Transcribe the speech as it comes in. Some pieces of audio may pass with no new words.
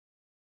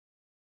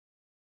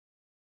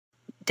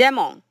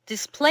Demo: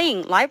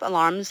 displaying live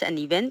alarms and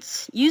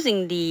events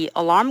using the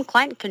alarm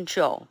client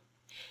control.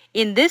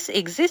 In this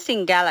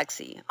existing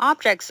Galaxy,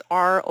 objects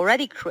are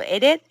already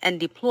created and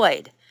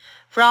deployed.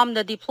 From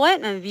the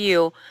deployment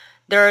view,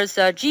 there's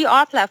a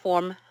GR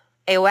platform,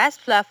 AOS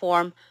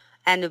platform,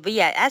 and a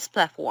VIS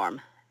platform.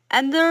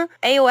 Under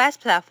AOS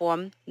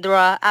platform, there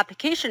are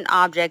application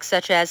objects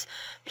such as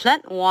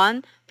Plant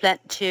 1,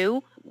 Plant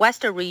 2,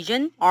 Western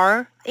region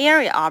are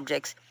area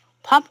objects.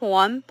 Pump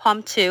 1,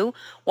 Pump 2,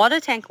 Water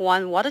Tank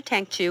 1, Water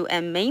Tank 2,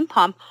 and Main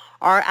Pump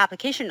are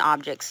application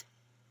objects.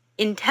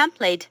 In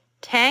template,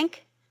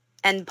 tank,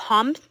 and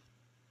pump,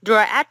 their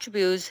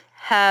attributes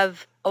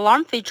have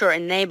alarm feature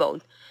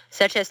enabled,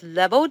 such as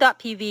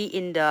level.pv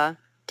in the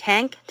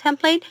tank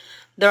template.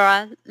 There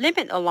are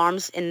limit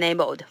alarms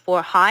enabled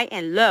for high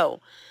and low.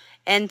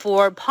 And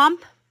for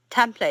pump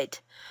template,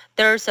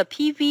 there's a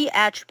PV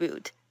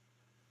attribute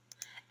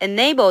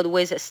enabled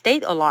with a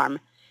state alarm.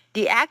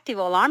 The active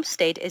alarm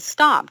state is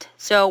stopped,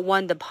 so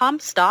when the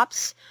pump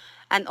stops,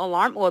 an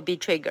alarm will be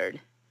triggered.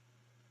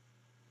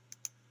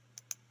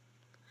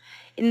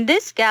 In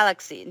this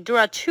Galaxy, there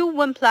are two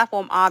Win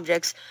Platform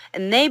objects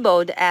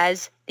enabled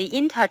as the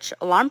InTouch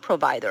alarm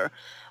provider.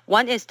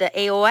 One is the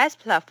AOS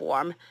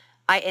platform.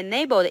 I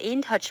enabled the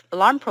InTouch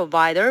alarm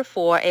provider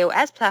for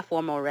AOS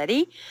platform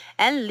already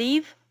and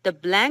leave the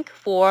blank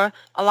for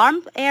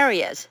alarm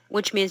areas,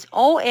 which means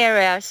all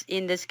areas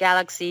in this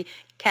Galaxy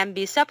can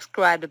be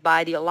subscribed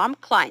by the alarm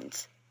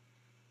clients.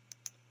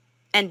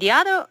 And the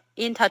other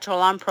InTouch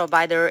alarm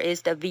provider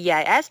is the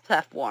VIS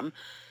platform.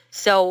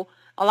 So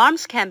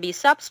alarms can be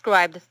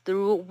subscribed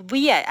through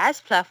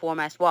VIS platform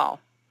as well.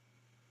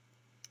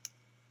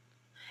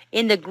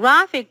 In the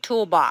graphic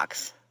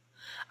toolbox,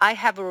 I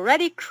have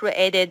already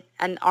created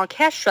an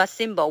orchestra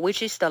symbol,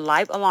 which is the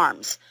live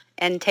alarms,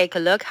 and take a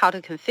look how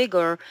to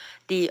configure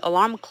the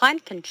alarm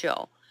client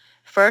control.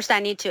 First, I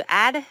need to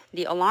add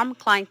the alarm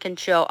client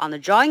control on the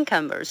drawing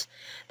canvas.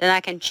 Then I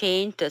can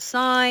change the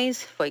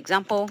size, for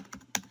example,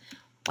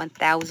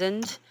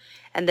 1000,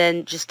 and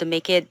then just to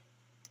make it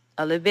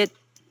a little bit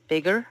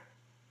bigger.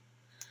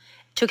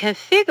 To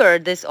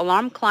configure this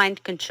alarm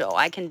client control,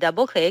 I can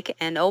double-click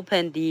and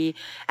open the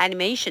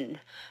animation.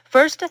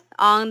 First,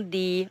 on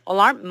the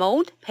alarm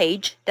mode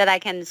page, that I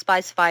can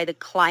specify the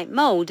client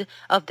mode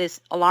of this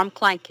alarm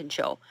client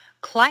control.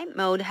 Client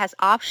mode has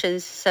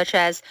options such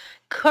as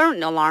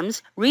current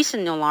alarms,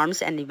 recent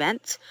alarms and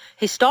events,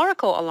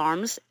 historical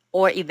alarms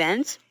or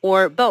events,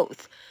 or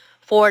both.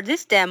 For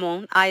this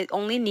demo, I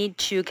only need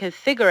to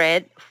configure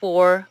it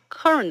for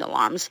current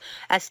alarms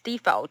as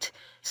default.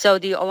 So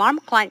the alarm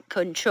client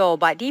control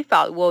by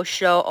default will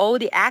show all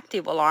the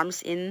active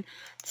alarms in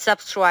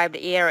subscribed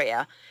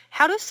area.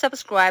 How to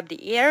subscribe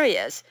the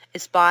areas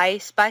is by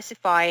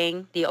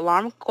specifying the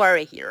alarm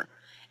query here.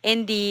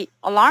 In the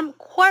alarm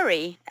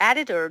query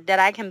editor that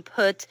I can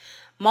put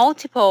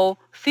multiple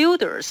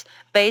filters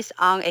based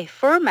on a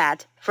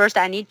format. First,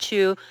 I need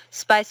to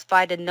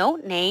specify the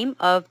node name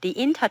of the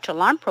InTouch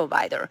alarm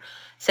provider,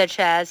 such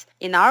as,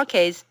 in our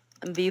case,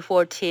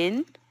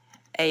 V14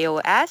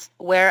 AOS,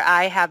 where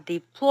I have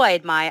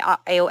deployed my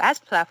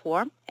AOS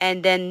platform,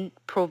 and then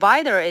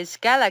provider is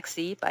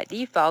Galaxy by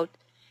default,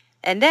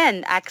 and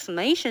then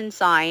exclamation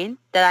sign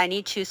that I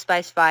need to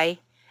specify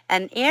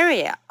an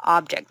area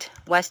object,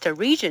 Western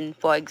region,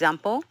 for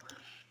example.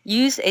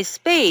 Use a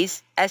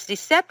space as the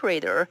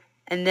separator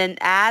and then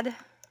add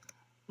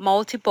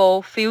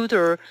multiple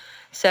filter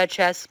such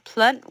as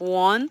Plant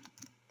 1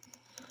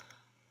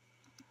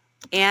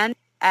 and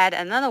add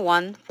another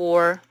one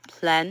for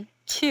Plant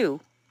 2.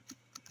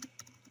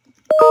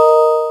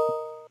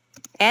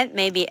 And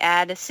maybe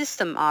add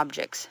system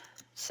objects.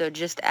 So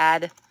just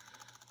add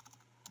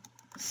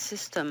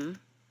system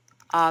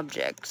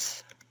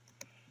objects.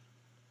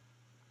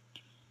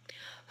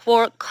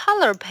 For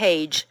color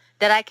page,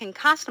 that I can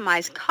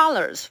customize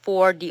colors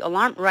for the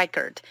alarm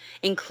record,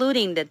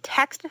 including the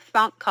text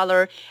font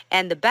color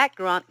and the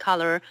background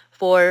color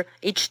for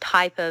each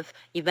type of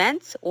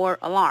events or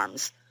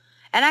alarms.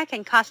 And I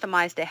can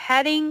customize the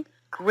heading,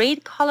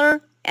 grid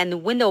color, and the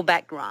window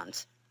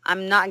backgrounds.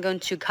 I'm not going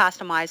to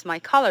customize my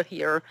color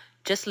here,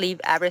 just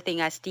leave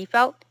everything as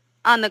default.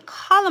 On the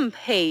column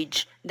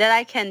page, that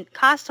I can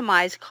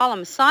customize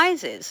column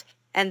sizes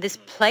and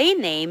display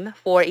name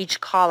for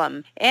each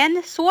column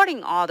and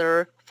sorting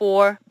order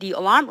for the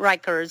alarm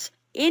records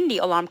in the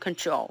alarm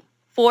control.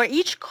 For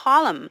each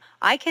column,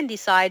 I can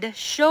decide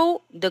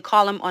show the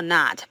column or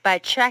not by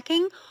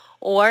checking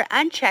or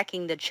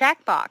unchecking the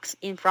checkbox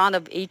in front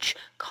of each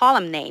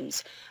column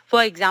names.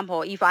 For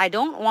example, if I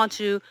don't want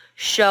to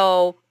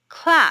show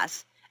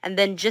class and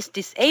then just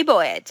disable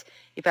it,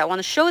 if I want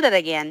to show that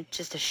again,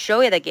 just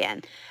show it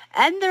again.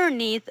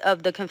 Underneath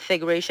of the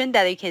configuration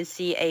that you can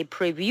see a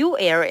preview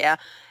area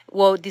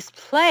will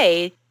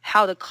display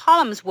how the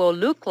columns will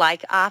look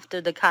like after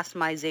the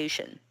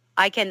customization.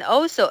 I can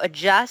also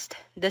adjust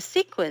the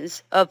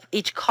sequence of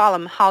each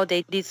column, how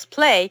they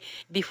display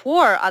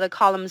before other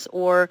columns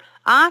or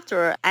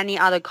after any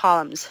other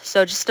columns.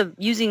 So just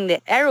using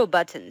the arrow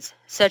buttons,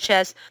 such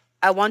as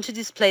I want to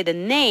display the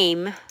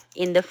name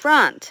in the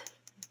front.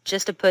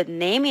 just to put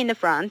name in the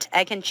front.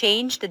 I can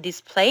change the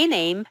display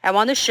name. I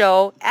want to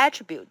show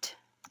attribute,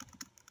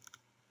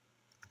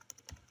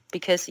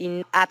 because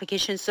in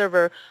application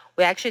server,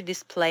 we're actually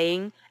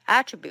displaying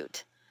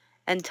attribute.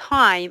 And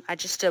time, I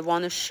just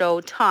want to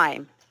show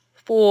time.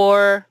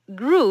 For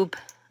group,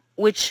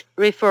 which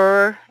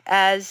refer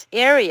as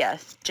area,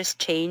 just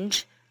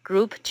change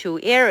group to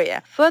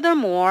area.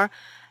 Furthermore,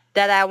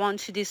 that I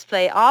want to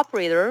display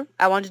operator,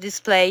 I want to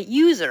display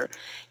user.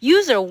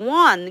 User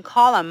 1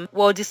 column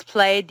will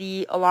display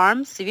the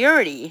alarm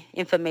severity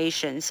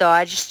information, so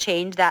I just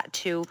change that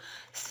to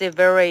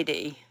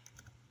severity.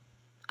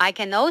 I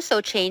can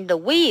also change the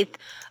width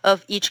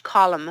of each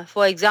column.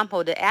 For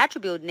example, the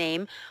attribute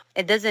name,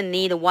 it doesn't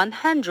need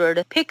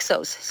 100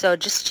 pixels, so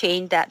just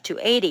change that to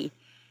 80.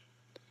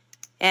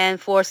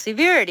 And for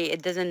severity,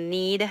 it doesn't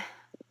need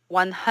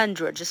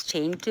 100, just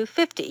change to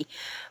 50,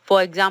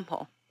 for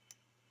example.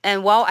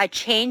 And while I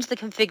change the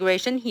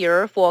configuration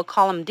here for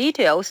column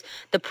details,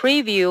 the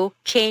preview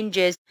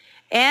changes,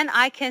 and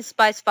I can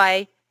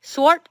specify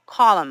sort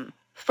column.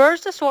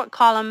 First, sort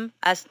column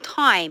as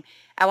time.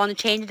 I want to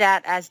change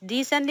that as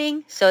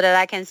descending so that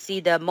I can see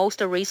the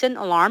most recent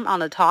alarm on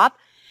the top.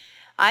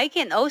 I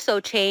can also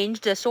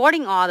change the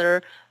sorting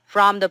order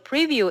from the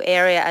preview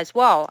area as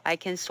well. I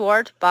can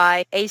sort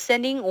by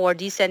ascending or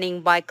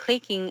descending by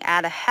clicking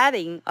at the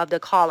heading of the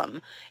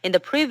column in the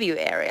preview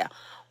area.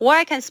 Or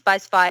I can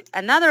specify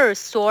another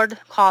sort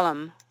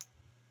column,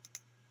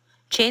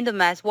 change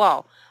them as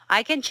well.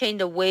 I can change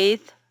the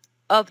width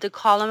of the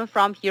column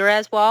from here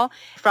as well.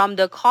 From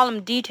the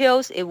column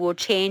details, it will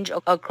change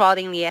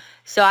accordingly.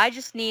 So I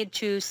just need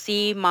to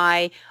see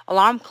my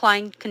alarm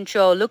client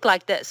control look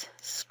like this.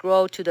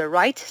 Scroll to the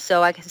right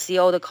so I can see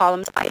all the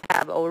columns I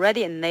have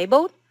already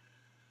enabled.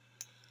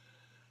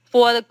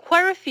 For the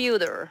query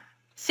filter,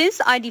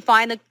 since I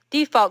defined the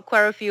default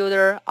query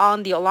filter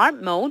on the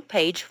alarm mode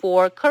page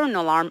for current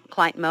alarm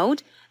client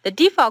mode, the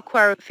default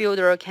query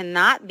filter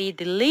cannot be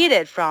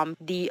deleted from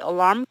the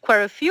alarm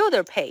query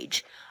filter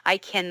page. I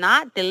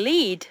cannot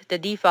delete the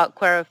default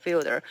query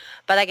filter,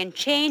 but I can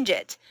change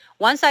it.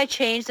 Once I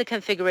change the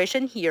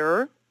configuration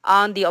here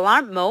on the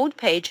alarm mode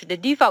page, the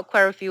default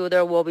query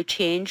filter will be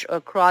changed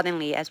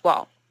accordingly as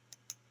well.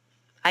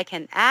 I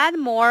can add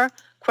more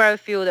query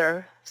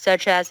filter,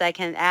 such as I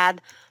can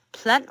add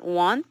plant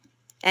 1,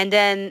 and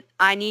then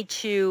I need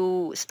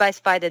to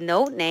specify the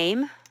node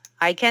name.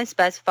 I can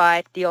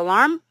specify the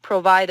alarm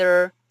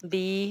provider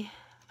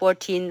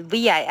B14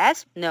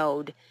 VIS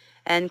node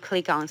and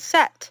click on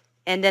set.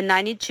 And then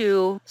I need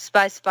to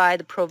specify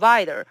the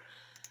provider,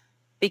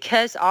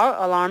 because our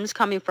alarms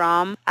coming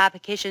from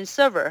application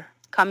server,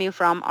 coming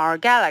from our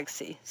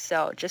Galaxy.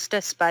 So just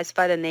to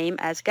specify the name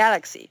as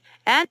Galaxy.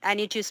 And I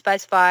need to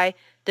specify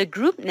the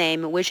group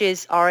name, which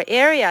is our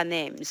area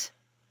names.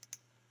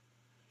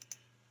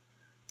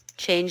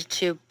 Change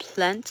to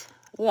plant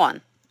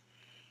 1.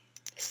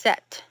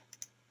 Set.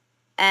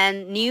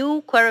 And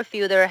new query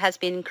filter has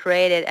been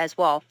created as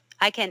well.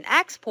 I can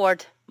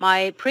export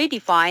my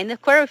predefined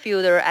query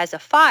filter as a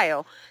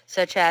file,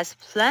 such as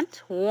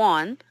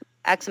plant1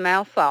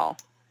 XML file.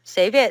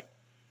 Save it.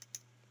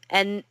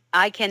 And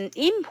I can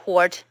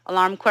import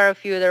alarm query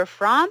filter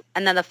from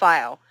another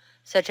file,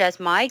 such as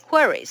my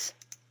queries.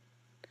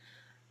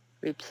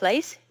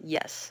 Replace?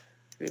 Yes.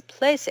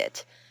 Replace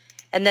it.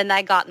 And then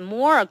I got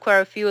more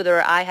query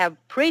filter I have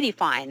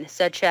predefined,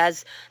 such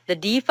as the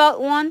default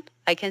one.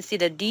 I can see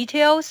the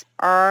details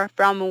are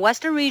from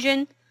Western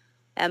region,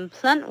 and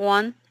plant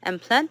 1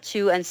 and plant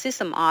 2 and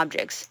system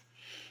objects.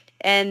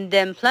 And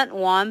then plant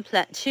 1,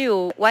 plant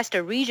 2,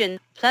 Western region,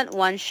 plant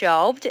 1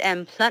 shelved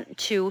and plant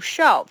 2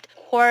 shelved,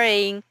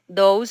 querying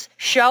those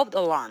shelved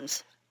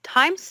alarms.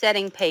 Time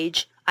setting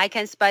page, I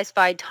can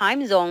specify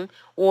time zone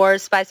or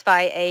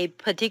specify a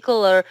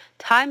particular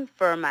time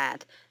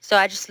format. So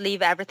I just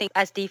leave everything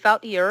as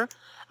default here.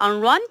 On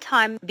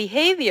runtime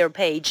behavior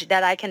page,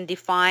 that I can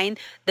define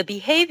the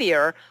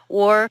behavior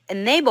or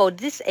enable,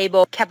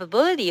 disable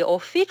capability or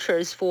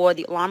features for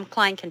the alarm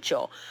client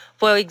control.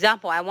 For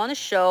example, I want to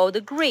show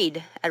the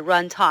grid at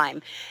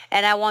runtime,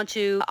 and I want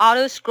to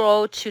auto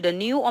scroll to the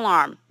new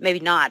alarm. Maybe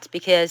not,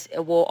 because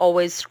it will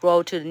always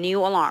scroll to the new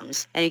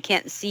alarms and you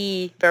can't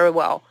see very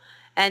well.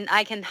 And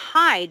I can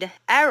hide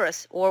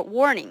errors or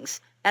warnings.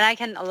 And I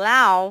can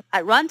allow,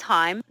 at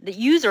runtime, the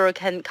user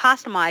can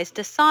customize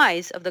the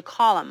size of the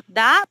column.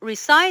 That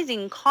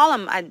resizing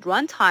column at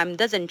runtime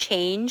doesn't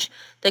change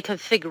the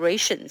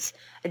configurations.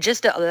 It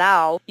just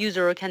allow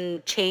user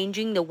can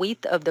changing the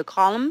width of the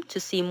column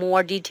to see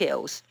more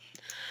details.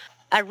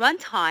 At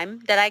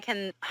runtime, that I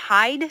can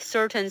hide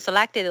certain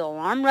selected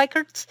alarm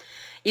records.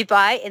 If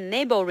I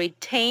enable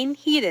retain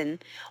hidden,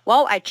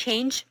 while I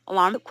change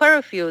alarm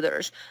query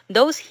filters,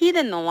 those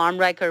hidden alarm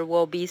records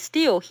will be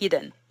still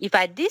hidden. If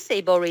I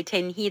disable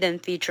retain hidden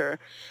feature,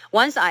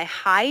 once I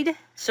hide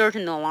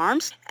certain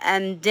alarms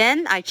and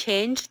then I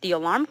change the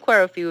alarm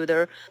query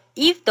filter,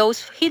 if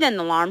those hidden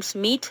alarms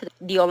meet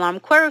the alarm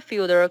query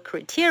filter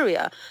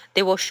criteria,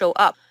 they will show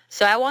up.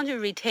 So I want to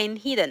retain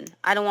hidden.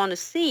 I don't want to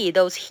see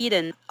those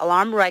hidden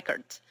alarm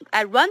records.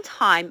 At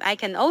runtime, I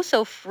can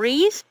also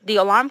freeze the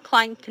alarm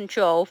client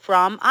control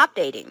from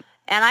updating.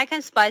 And I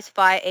can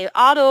specify a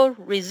auto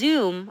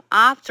resume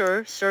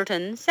after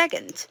certain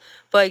seconds.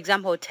 For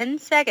example, 10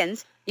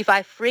 seconds. If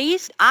I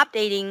freeze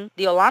updating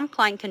the alarm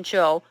client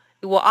control,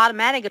 it will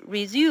automatically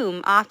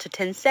resume after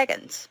 10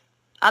 seconds.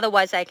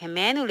 Otherwise, I can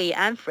manually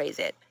unfreeze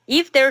it.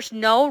 If there's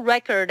no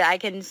record, I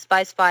can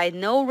specify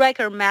no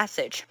record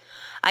message.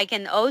 I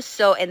can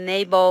also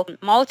enable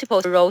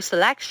multiple row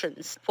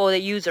selections for the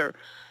user.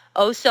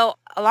 Also,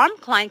 alarm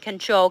client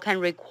control can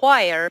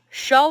require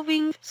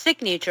shelving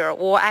signature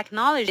or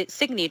acknowledge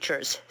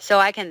signatures, so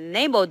I can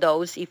enable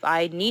those if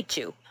I need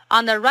to.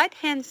 On the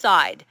right-hand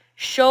side,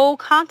 show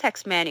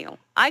context menu.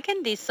 I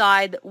can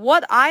decide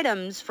what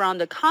items from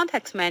the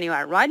context menu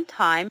at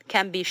runtime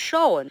can be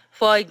shown.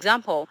 For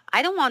example,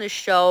 I don't want to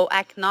show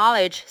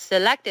acknowledge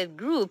selected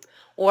group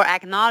or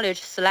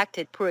acknowledge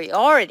selected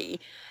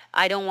priority.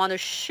 I don't want to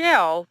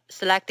show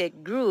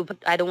selected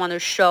group. I don't want to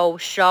show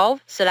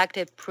shelf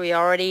selected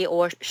priority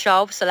or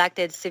shelf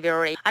selected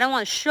severity. I don't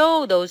want to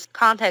show those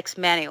context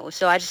menus,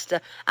 so I just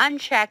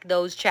uncheck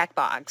those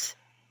checkboxes.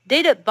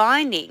 Data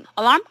binding.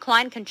 Alarm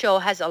client control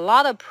has a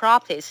lot of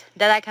properties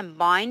that I can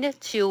bind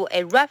to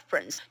a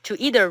reference to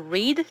either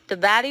read the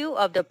value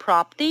of the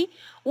property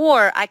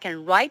or I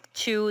can write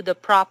to the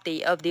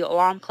property of the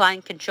alarm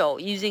client control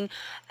using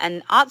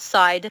an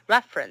outside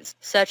reference,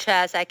 such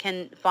as I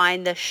can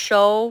find the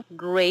show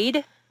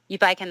grid.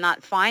 If I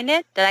cannot find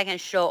it, then I can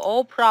show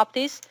all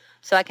properties.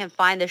 So I can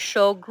find the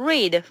show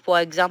grid,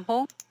 for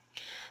example.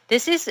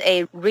 This is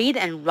a read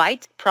and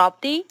write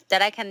property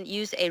that I can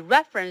use a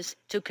reference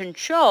to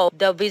control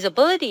the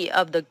visibility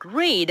of the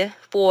grid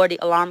for the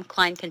alarm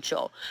client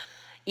control.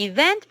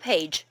 Event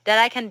page that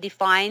I can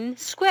define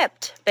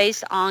script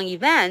based on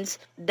events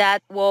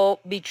that will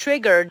be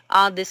triggered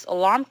on this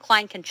alarm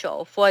client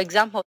control. For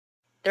example,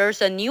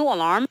 there's a new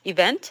alarm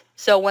event.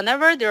 So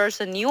whenever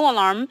there's a new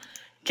alarm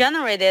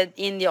generated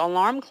in the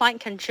alarm client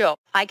control,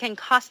 I can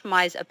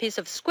customize a piece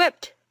of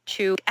script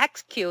to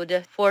execute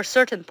for a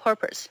certain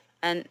purpose.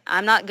 And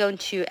I'm not going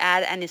to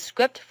add any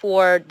script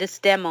for this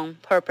demo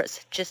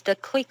purpose. Just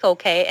click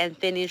OK and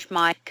finish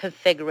my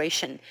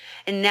configuration.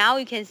 And now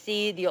you can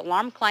see the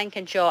alarm client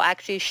control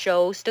actually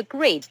shows the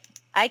grid.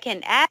 I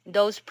can add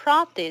those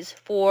properties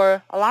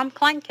for alarm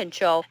client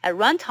control. At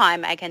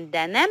runtime, I can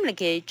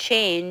dynamically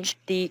change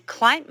the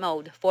client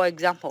mode. For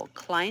example,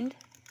 client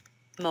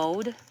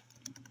mode,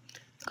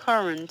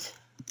 current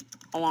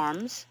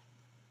alarms.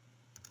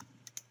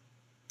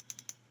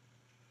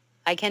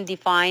 I can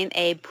define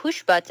a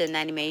push button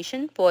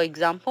animation, for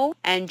example,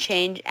 and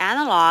change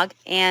analog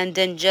and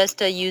then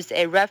just use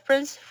a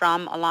reference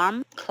from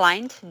alarm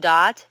client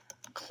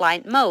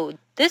mode.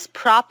 This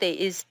property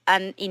is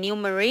an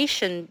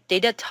enumeration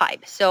data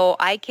type, so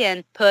I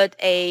can put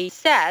a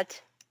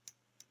set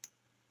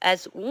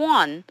as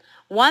 1.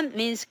 1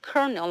 means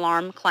current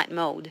alarm client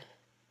mode.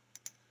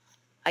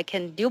 I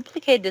can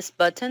duplicate this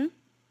button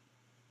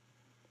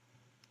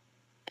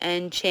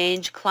and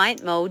change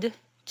client mode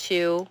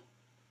to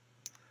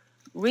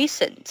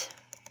recent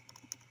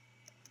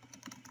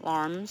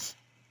alarms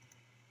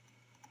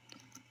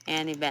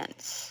and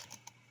events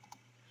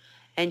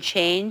and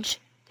change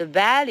the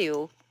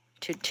value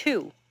to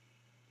 2.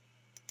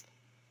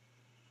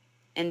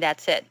 And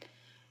that's it.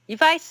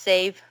 If I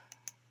save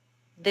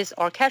this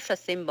orchestra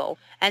symbol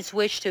and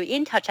switch to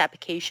InTouch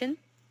application,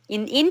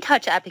 in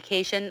InTouch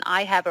application,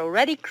 I have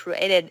already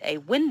created a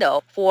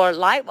window for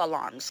live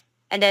alarms.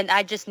 And then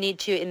I just need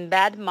to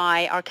embed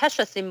my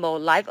orchestra symbol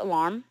live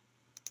alarm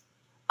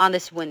on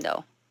this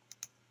window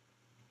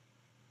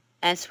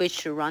and switch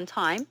to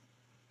runtime.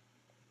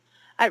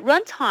 At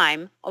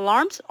runtime,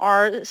 alarms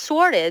are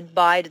sorted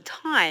by the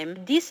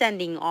time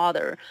descending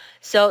order.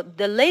 So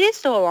the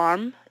latest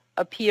alarm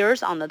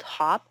appears on the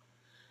top.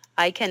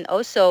 I can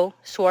also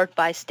sort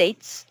by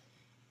states,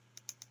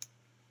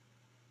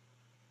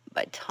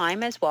 by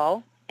time as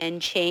well,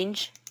 and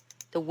change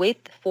the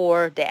width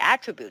for the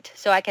attribute.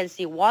 So I can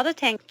see water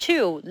tank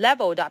 2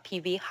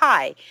 level.pv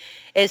high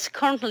is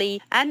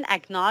currently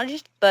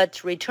unacknowledged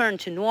but returned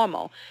to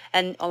normal,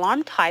 and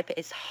alarm type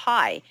is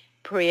high.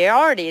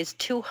 Priority is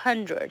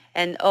 200,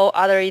 and all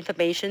other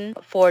information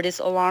for this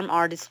alarm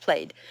are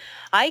displayed.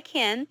 I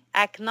can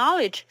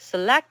acknowledge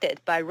selected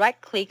by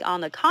right-click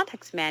on the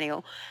context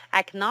menu,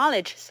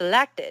 acknowledge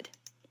selected.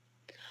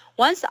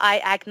 Once I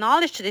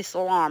acknowledge this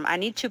alarm, I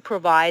need to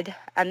provide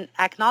an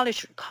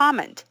acknowledge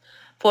comment.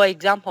 For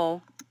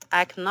example,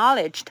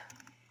 acknowledged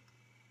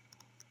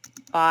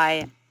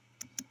by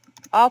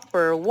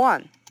offer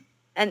 1.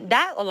 And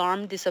that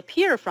alarm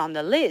disappeared from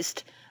the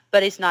list,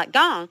 but it's not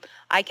gone.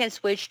 I can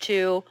switch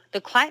to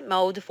the client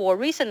mode for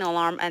recent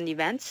alarm and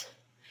events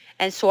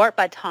and sort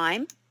by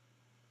time.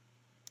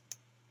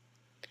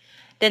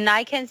 Then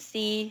I can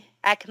see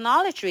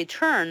acknowledge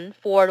return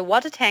for the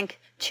water tank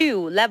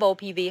 2 level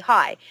PV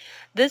high.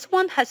 This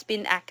one has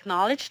been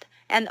acknowledged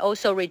and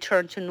also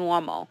return to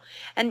normal.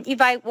 And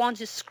if I want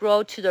to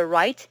scroll to the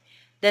right,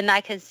 Then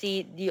I can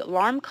see the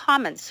alarm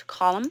comments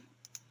column,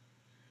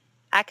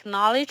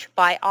 acknowledged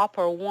by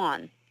operator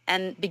 1.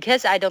 And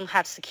because I don't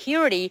have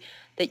security,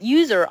 the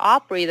user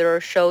operator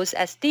shows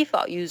as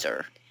default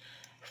user.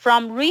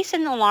 From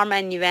recent alarm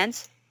and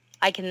events,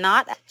 I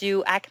cannot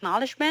do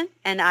acknowledgement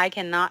and I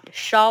cannot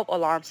show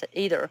alarms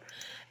either,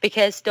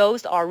 because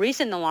those are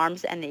recent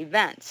alarms and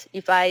events.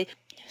 If I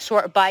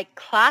sort by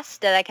class,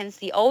 that I can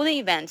see all the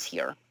events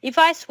here. If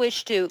I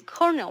switch to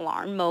current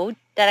alarm mode,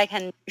 that I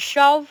can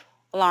show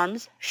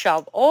alarms,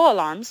 show all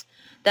alarms,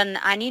 then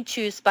I need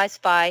to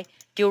specify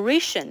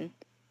duration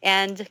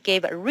and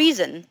give a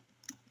reason.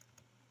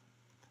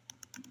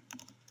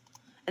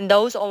 And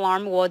those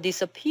alarms will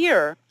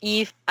disappear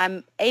if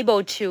I'm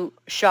able to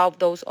show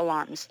those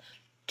alarms.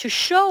 To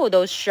show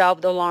those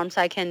shelved alarms,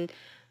 I can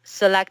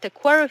select the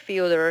query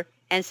filter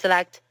and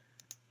select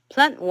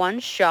Plant 1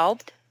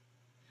 shelved.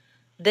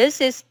 This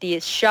is the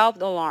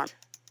shelved alarm.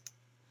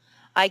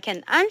 I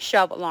can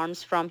unshelve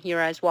alarms from here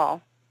as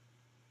well.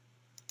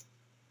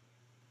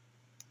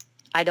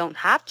 I don't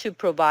have to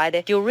provide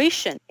a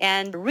duration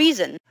and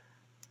reason.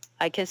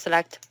 I can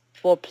select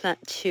for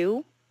Plant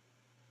 2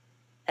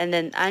 and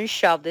then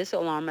unshelve this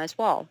alarm as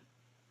well.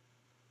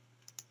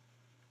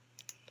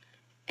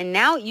 And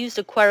now use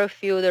the query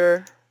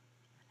filter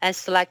and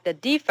select the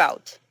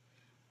default.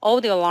 All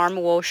the alarm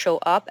will show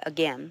up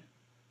again.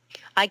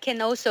 I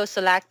can also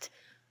select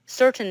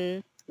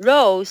certain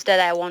rows that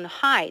I want to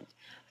hide.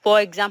 For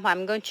example,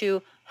 I'm going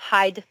to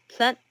hide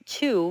Plant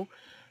 2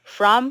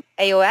 from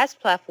AOS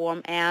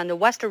platform and the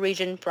Western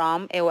region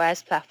from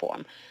AOS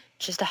platform.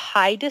 Just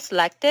hide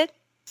selected.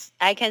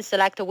 I can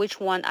select which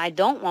one I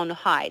don't want to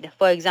hide.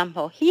 For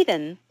example,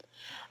 hidden.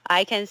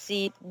 I can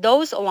see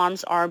those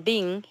alarms are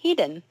being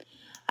hidden.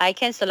 I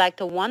can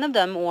select one of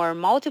them or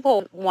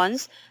multiple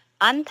ones,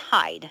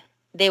 unhide.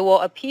 They will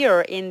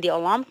appear in the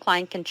alarm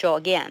client control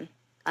again.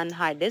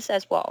 Unhide this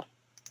as well.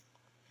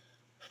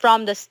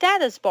 From the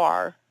status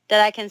bar that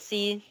I can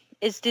see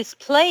is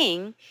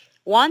displaying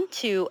 1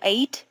 to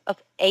 8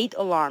 of 8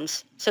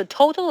 alarms. So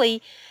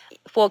totally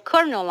for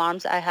current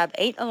alarms, I have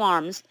 8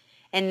 alarms,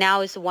 and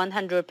now it's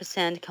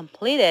 100%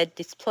 completed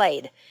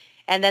displayed.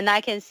 And then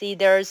I can see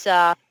there's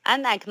an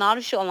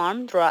unacknowledged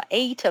alarm. There are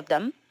 8 of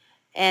them,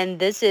 and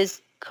this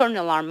is current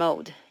alarm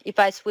mode. If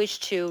I switch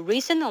to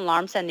recent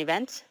alarms and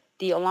events,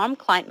 the alarm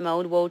client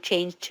mode will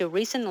change to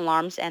recent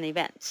alarms and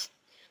events.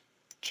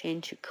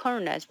 Change to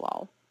current as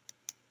well.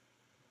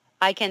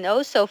 I can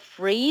also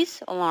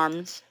freeze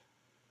alarms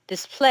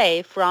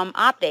display from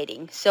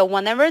updating. So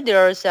whenever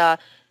there's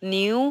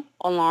new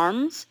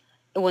alarms,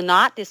 it will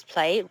not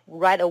display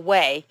right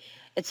away.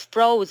 It's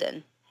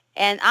frozen.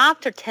 And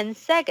after 10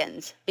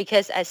 seconds,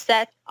 because I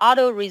set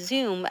auto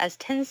resume as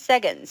 10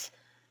 seconds,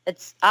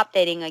 it's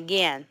updating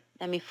again.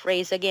 Let me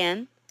freeze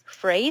again.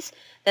 Freeze.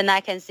 Then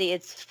I can see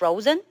it's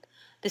frozen.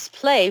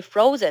 Display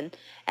frozen.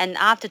 And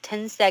after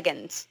 10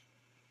 seconds,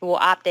 it will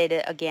update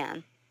it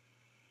again.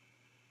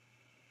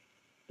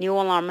 New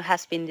alarm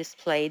has been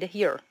displayed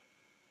here.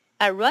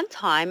 At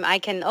runtime, I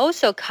can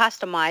also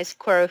customize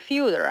query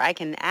filter. I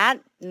can add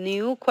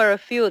new query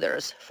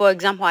filters. For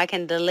example, I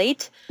can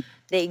delete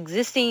the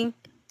existing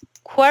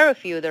query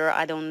filter.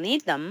 I don't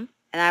need them,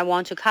 and I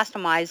want to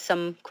customize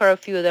some query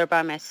filter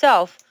by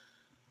myself.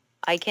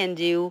 I can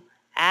do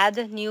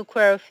add new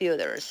query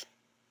filters,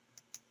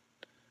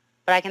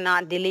 but I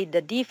cannot delete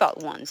the default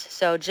ones.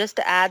 So just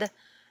add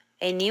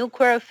a new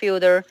query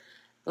filter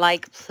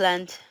like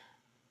Plant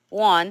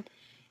 1,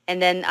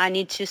 and then I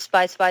need to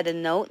specify the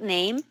node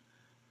name.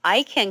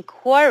 I can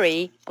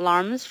query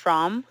alarms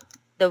from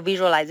the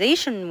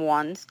visualization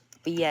ones,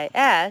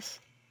 VIS,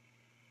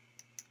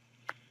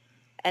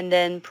 and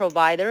then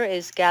provider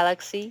is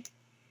Galaxy.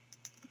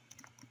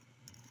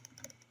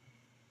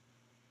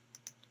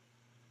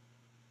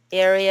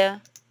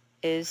 Area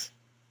is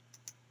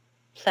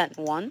Plant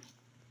 1.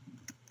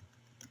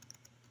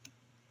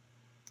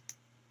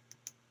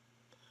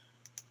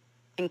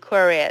 And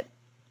query it.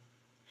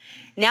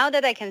 Now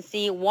that I can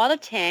see water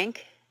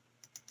tank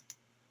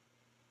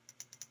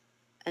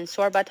and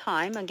sort by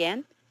time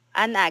again,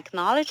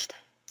 unacknowledged,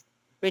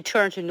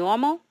 return to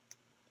normal,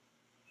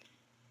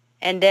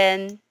 and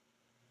then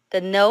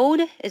the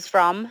node is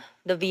from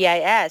the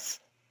VIS.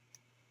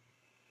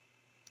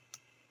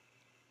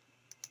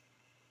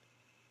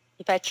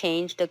 If I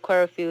change the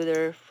query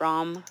filter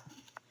from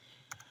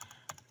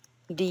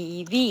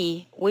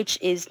DEV, which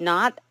is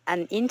not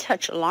an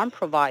in-touch alarm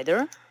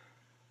provider,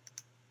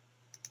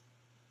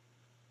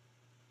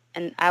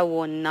 and I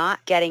will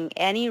not getting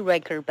any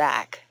record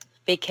back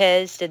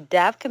because the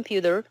dev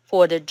computer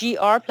for the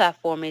GR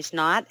platform is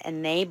not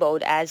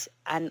enabled as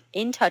an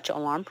in-touch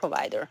alarm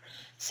provider.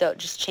 So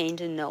just change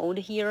the node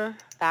here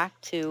back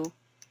to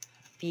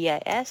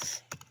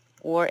VIS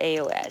or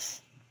AOS.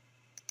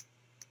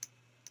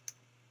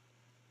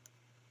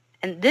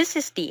 And this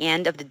is the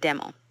end of the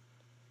demo.